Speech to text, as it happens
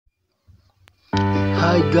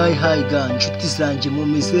Hi guy inshuti zanjye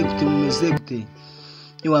mumeze gute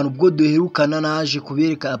Iwana ubwo duherukana naje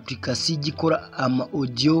kubereka application igikora ama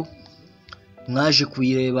audio mwaje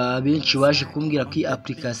kuyireba benshi baje kumbwira ko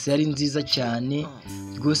application ari nziza cyane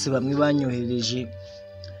rwose bamwe banyohereje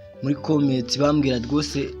muri comment bambwira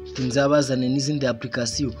rwose nzabazane n'izindi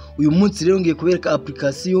application uyu munsi rero ngiye kubereka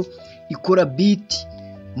application ikora beat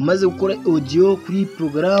umaze gukora audio kuri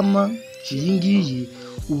programa iyi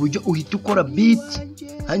uburyo uhita ukora beat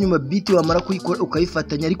hanyuma beat wamara kuyikora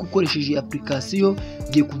ukayifatanya ariko ukoresheje application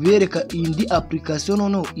giye kubereka indi application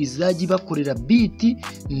noneho izajya bakorera beat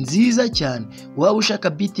nziza cyane waba ushaka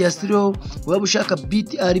beat ya slow waba ushaka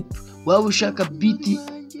beat arip waba ushaka beat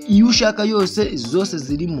iyo ushaka yose zose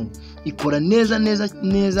zirimo ikora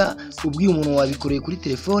neza ubwiye umuntu wabikoreye kuri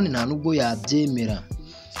telefone nta nubwo yabyemera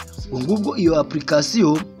ngubwo iyo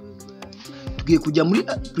application tugiye kujya muri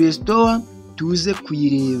Play Store tuze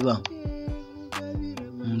kuyireba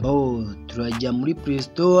turajya muri Play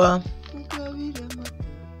Store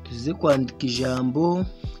tuze kwandika ijambo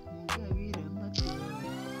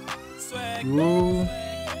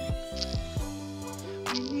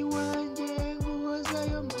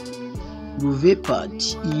Ruvepad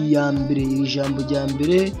iya mbere ijambo rya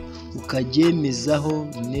mbere ukagyemezaho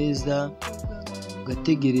neza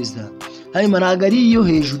ugategereza hanyuma ntago ari iyo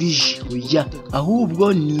hejuru ije ahubwo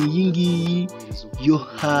ni iyi ngiyi yo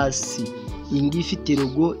hasi iyi ifite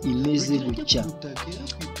logo imeze gutya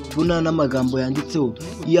buna n'amagambo yanditseho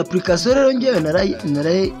iyi application rero ngewe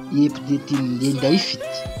naraye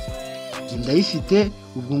ndayifite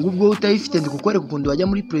ubwo ngubwo utayifite ndikukwereka ukuntu wajya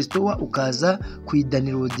muri Play Store ukaza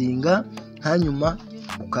kuyidownloadinga hanyuma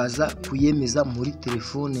ukaza kuyemeza muri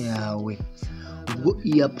telefone yawe ubwo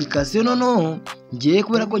iyi application noneho ngiye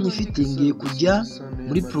kubera ko nyifite ngiye kujya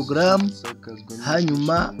muri program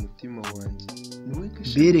hanyuma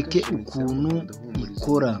bereke ukuntu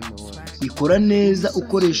ikora neza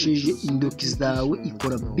ukoresheje indoki zawe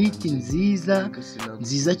ikora beat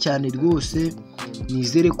nziza cyane rwose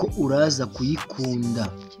nizere ko uraza kuyikunda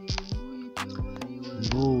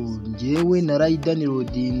ngewe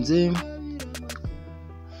narayidownloadinze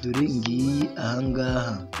dore ngiyi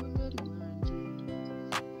ahangaha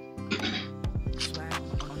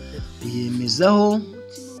yemezaho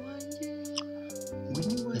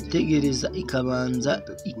ategereza ikabanza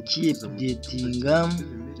ikiyepudetinga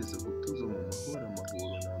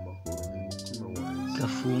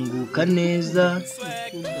gafunguka neza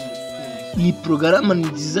iyi porogaramu ni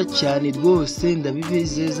nziza cyane rwose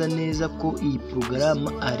ndabibizeza neza ko iyi porogaramu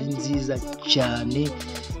ari nziza cyane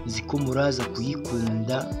ziko muraza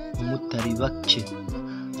kuyikunda mutari bake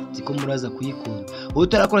ziko muraza kuyikunda wowe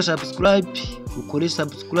utarakora subscribe ukore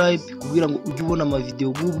subscribe kugira ngo ujye ubona ama video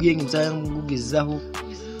gubwenge nzagugezaho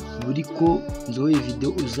buri ko nzoye video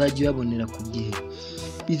uzajya uyabonera ku gihe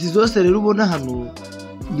izi zose rero ubona hano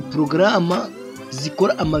ni programa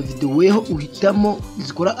zikora ama video weho uhitamo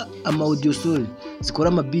zikora ama audio sorry zikora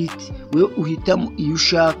ama beat weho uhitamo iyo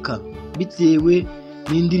ushaka bitewe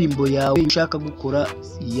n'indirimbo yawe ushaka gukora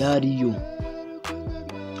yariyo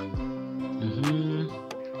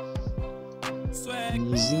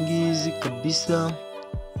ngizi kabisa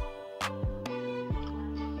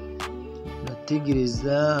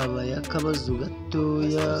nategereza habaye akabazo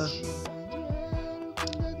gatoya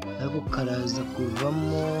nako karaza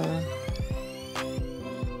kuvamo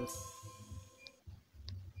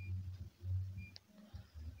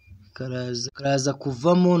karaza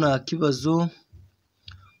kuvamo nta kibazo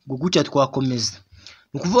ngo gutya twakomeza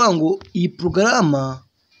ni ukuvuga ngo iyi porogaramu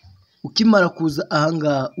ukimara kuza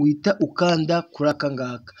ahangaha uhita ukanda kuri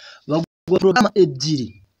akangaka baguha porogaramu ebyiri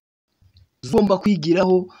zigomba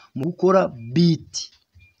kwigiraho mu gukora beat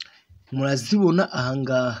murazibona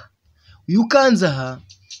ahangaha iyo ukanze aha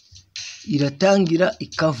iratangira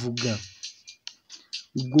ikavuga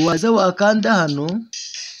ubwo waza wakanda hano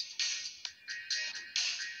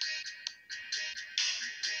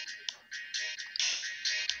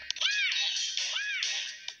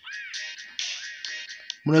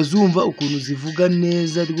murazumva ukuntu zivuga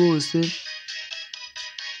neza rwose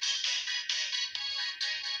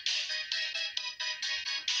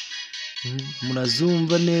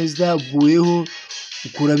murazumva neza guweho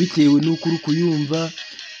ukora bitewe n'uko uri kuyumva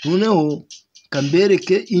noneho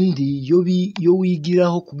kambereke indi yo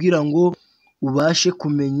wigiraho kugira ngo ubashe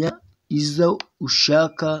kumenya izo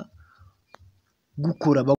ushaka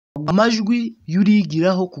gukora amajwi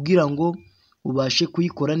yurigiraho kugira ngo ubashe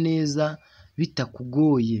kuyikora neza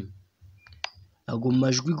bitakugoye ago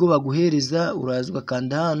majwi go baguhereza uraza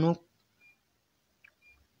ugakanda hano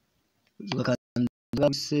ugakanda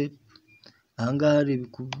se ahangaha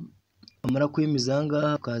amara kwemeza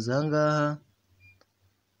ahangaha ukaza ahangaha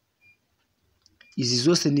izi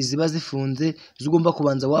zose niziba zifunze zigomba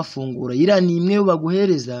kubanza wafungura. Iriya ni imwe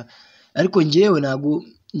baguhereza, ariko njyewe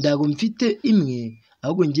ntago mfite imwe,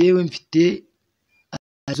 ahubwo njyewe mfite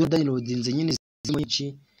izo downloadinze nyine nyinshi,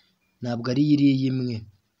 ntabwo ari iriya imwe.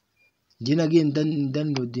 Njye nagenda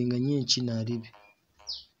downloadinga nyinshi naribi.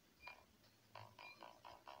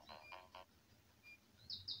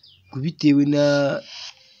 Kubitewe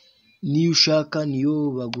niyo ushaka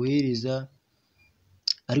niyo baguhereza,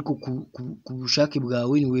 ariko ku bushake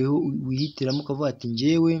bwawe ni weho wihitiramo ukavuga ati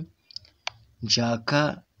njyewe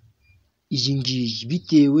nshaka iyi ngiyi,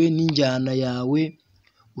 bitewe n'injyana yawe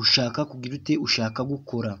ushaka kugira ute, ushaka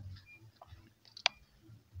gukora.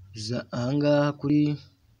 Ahangaha kuri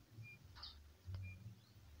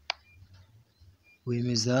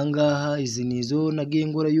wemeza ahangaha, izi nizo nagiye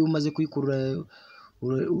ngora. Iyo umaze kuyikurura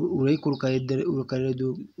urayikora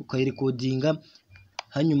ukayirekodinga,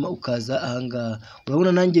 hanyuma ukaza ahangaha.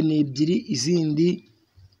 Urabona nanjye ni ebyiri, izindi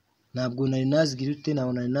ntabwo nari nazigira ute,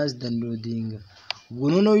 ntabwo nari nazidownloadinga. Ubwo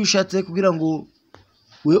noneho iyo ushatse kugira ngo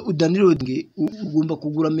we udownloadinge, ugomba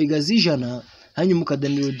kugura mega z'100, hanyuma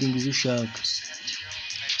ukadownloadinga izo ushaka.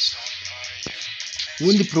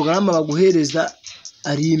 Ubundi porogaramu baguhereza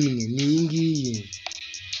ari imwe, ni iyi ngiyi.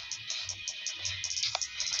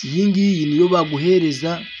 Iyi ngiyi niyo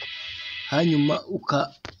baguhereza, hanyuma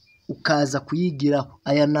ukaza kuyigiraho.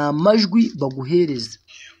 Aya ni amajwi baguhereza.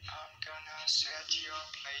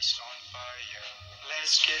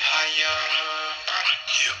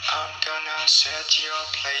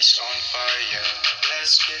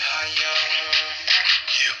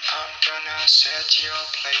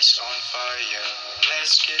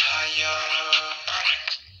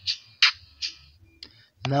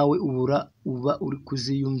 Nawe uba uri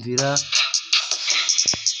kuziyumvira,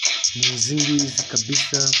 ni izi ngizi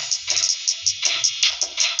kabisa.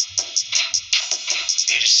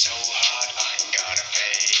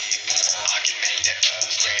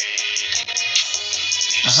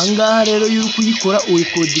 Ahangaha rero iyo uri kuyikora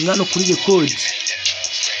uyikodinga no kuri record,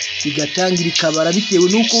 igatangira ikabara bitewe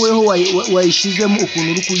n'uko weho wayishizemo, ukuntu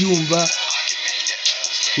uri kuyumva,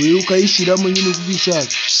 wewe ukayishiramo nyine uko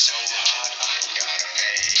ubishaka.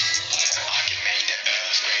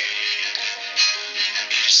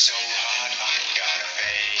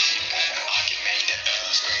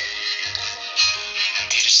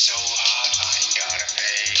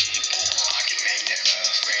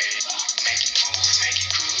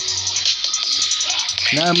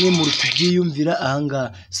 Namwe muri kubyiyumvira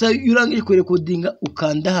ahangaha. Iyo urangije kurekodinga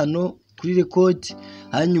ukanda hano kuri record,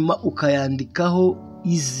 hanyuma ukayandikaho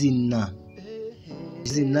izina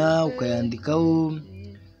ukayandikaho.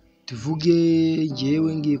 Tuvuge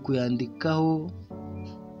njyewe ngiye kuyandikaho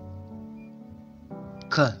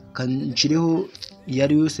kanshyireho iyo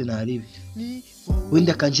ari yose naribi.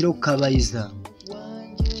 Wenda kanshyireho kabayiza,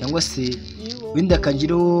 cyangwa se wenda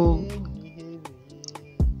kanshyireho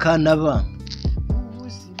kanaba,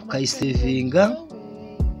 ukayisevinga.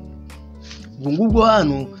 Ubwo ngubwo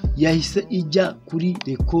hano yahise ijya kuri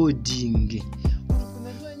recording.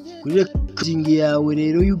 Kuri recording yawe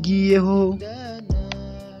rero iyo ugiyeho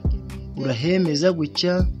urahemeza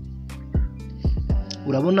gutya,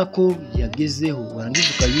 urabona ko yagezeho, warangiza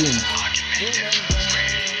ukayumva,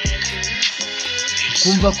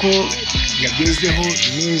 kumva ko yagezeho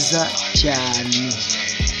neza cyane.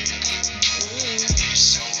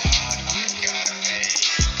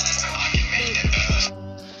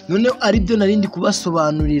 Noneho aribyo narindi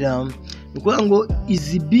kubasobanurira, ukuvuga ngo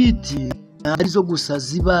izi biti arizo gusa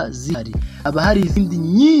ziba zihari, aba hari izindi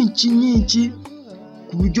nyinshi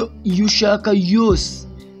ku buryo iyo ushaka yose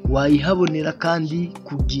wayihabonera kandi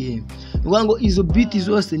ku gihe. Ukuvuga ngo izo biti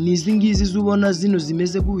zose ni izi ngizi zubona zino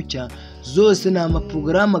zimeze gutya, zose ni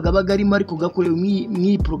amaporogaramu aba arimo, ariko ugakorewe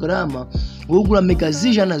mw'iyi porogaramu ugura mega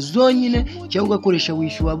z'100 zonyine, cyangwa ugakoresha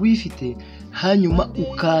wishyuwa waba uyifite, hanyuma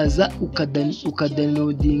ukaza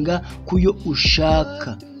ukadownloadinga kuyo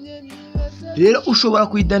ushaka. Rero ushobora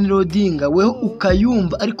kuyidownloadinga weho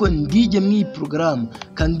ukayumva, ariko ndige mw'iyi porogaramu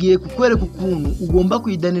kangiye kukwereka ukuntu ugomba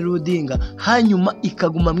kuyidownloadinga, hanyuma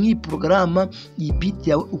ikaguma mw'iyi porogaramu. Iyi beat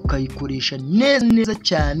yawe ukayikoresha neza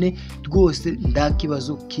cyane rwose, nta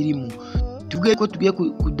kibazo kirimo. Tuvuge ko tugiye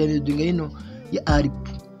kudownloadinga ino ya arip,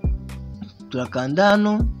 turakanda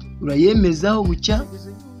hano, urayemezaho gutya,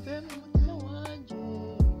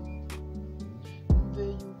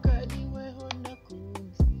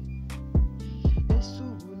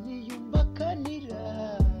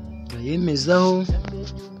 yemezaho.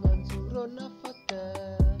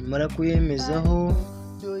 Mara kuyemezaho,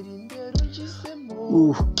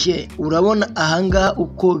 urabona ahangaha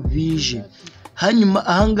uko bije. Hanyuma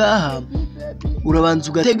ahangaha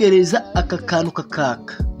urabanza ugategereza aka kantu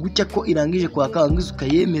kakaka gutya ko irangije kwaka, wangiza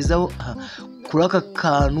ukayemezaho kuri aka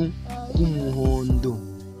kantu k'umuhondo.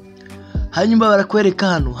 Hanyuma barakwereka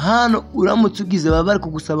hano uramutse ugize baba bari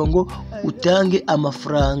kugusaba ngo utange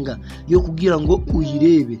amafaranga yo kugira ngo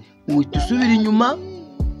uyirebe, uhita usubira inyuma.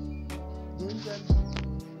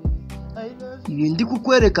 Ndi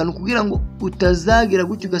kukwerekana kugira ngo utazagira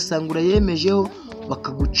gutyo ugasanga urayemejeho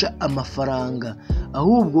bakaguca amafaranga,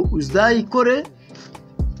 ahubwo uzayikore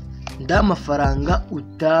nda mafaranga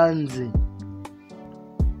utanze.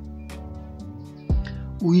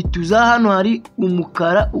 Uhita uza hano hari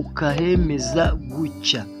umukara ukahemeza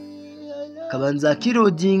gutya, kabanza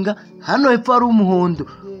kirodinga. Hano hepfo hari umuhondo,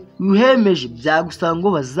 uhemeje byagusanga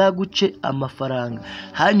ngo bazaguce amafaranga.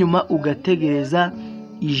 Hanyuma ugategereza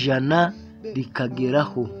 100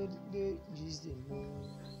 rikageraho,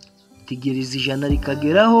 tegereza 100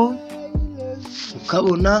 rikageraho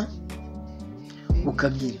ukabona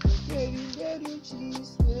ukagira.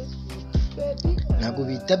 Ntabwo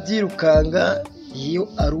bita byirukanga iyo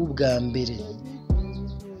ari ubwa mbere,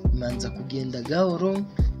 imanza kugenda gahoro,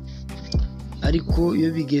 ariko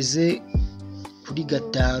iyo bigeze kuri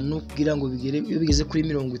 5 kugira ngo bigere, iyo bigeze kuri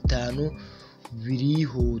 50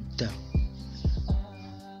 birihuta.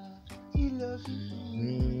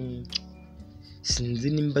 Sinzi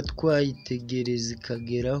nimba twayitegereza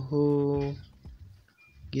ikageraho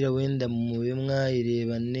kugira wenda mube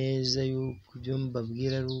mwayireba neza yuko ibyo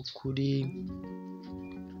mbabwira ari ukuri.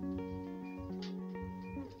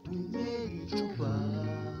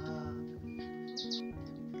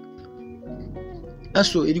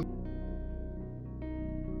 Aso iri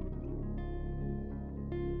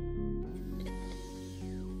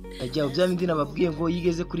ajya byamindi nababwiye ngo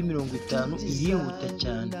yigeze kuri 50 irihuta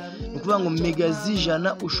cyane. Nukuvuga ngo mega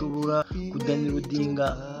z100 ushobora kudanirudinga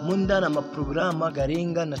mu ndana amaprograma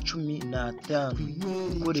garenga na 15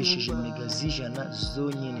 ukoresheje mega z100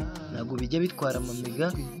 zonyine. Ntabwo bijya bitwara amamega,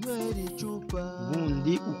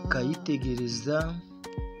 ubundi ukayitegereza.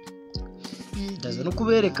 Ndaza no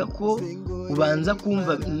kubereka ko ubanza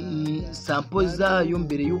kumva sample zayo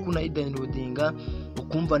mbere yuko unayidownloadinga,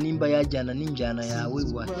 ukumva nimba yajyana n'injyana yawe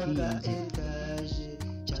wahimbye.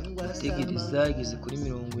 Tegereza igeze kuri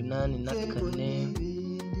 84.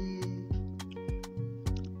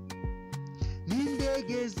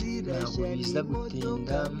 Ntabwo biza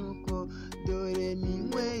gutinda. Dore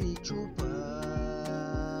ninywera icupa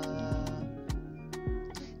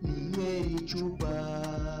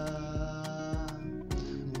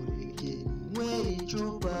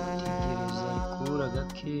tegereza kura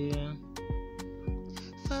gakeya.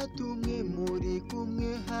 Fatumwe muri kumwe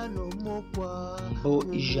hano mukwa bo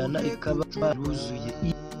 100 rikaba ruzuye.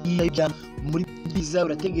 Muri biza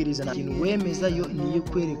urategereza na kintu wemeza yo niyo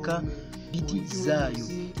kwereka biti zayo.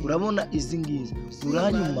 Urabona izi ngizi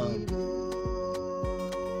uranyuma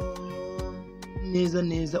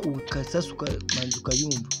neza ukasasuka manzi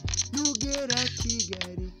ukayumva.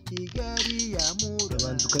 Kigali ya mura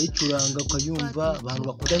bantu ukayicuranga ukayumva. Abantu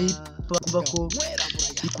bakunda hip hop ko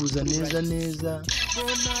ikuza neza.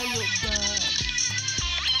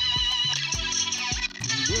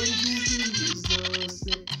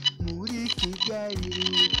 Muri Kigali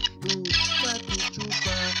ufata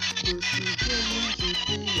icupa dusije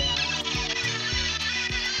n'inshuti yawe.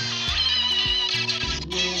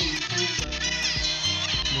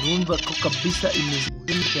 Murumva ko kabisa imeze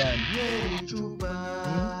cyane.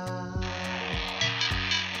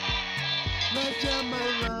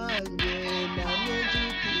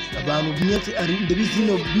 Abantu byetse ari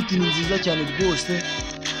ndabizino biti ni nziza cyane rwose.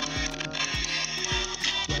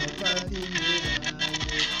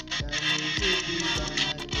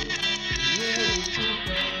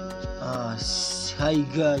 Hi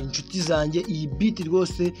guys, inshuti zanjye, iyi beat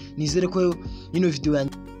rwose nizere ko ino video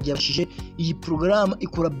yanjye yabashije. Iyi program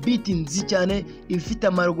ikora beat nzi cyane, ifite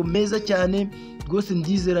amarago meza cyane rwose.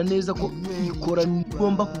 Ndizera neza ko ikora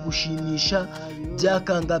ngomba kugushimisha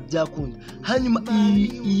byakanga byakunda. Hanyuma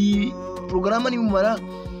iyi program ni mumara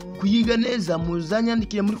kuyiga neza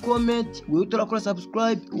muzanyandikire muri comment. Wewe utorakora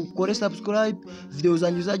subscribe, ukore subscribe, video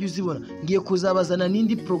zanjye uzajya uzibona. Ngiye kuzabazana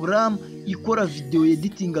n'indi program ikora video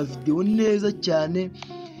editing video neza cyane,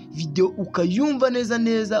 video ukayumva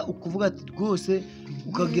neza ukuvuga ati rwose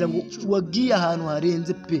ukagira ngo wagiye ahantu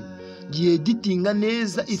harenze pe. Ngiye editinga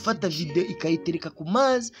neza, ifata video ikayitereka ku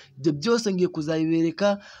mazi. Ibyo byose ngiye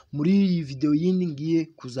kuzabibereka muri iyi video yindi ngiye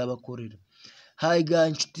kuzabakorera. Hi guys,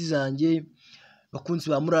 inshuti zanjye, bakunzi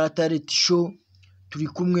ba Murara Talent Show, turi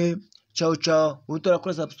kumwe. Ciao.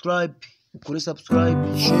 Utarakora subscribe, ukore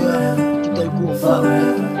subscribe, share, kitari kumva.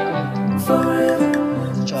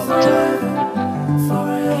 Ciao.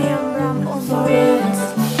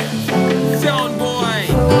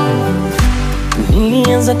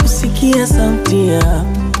 kwanza kusikia sauti yako,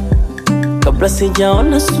 kabla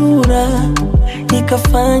sijaona sura,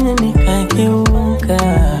 ikafanya nikageuka.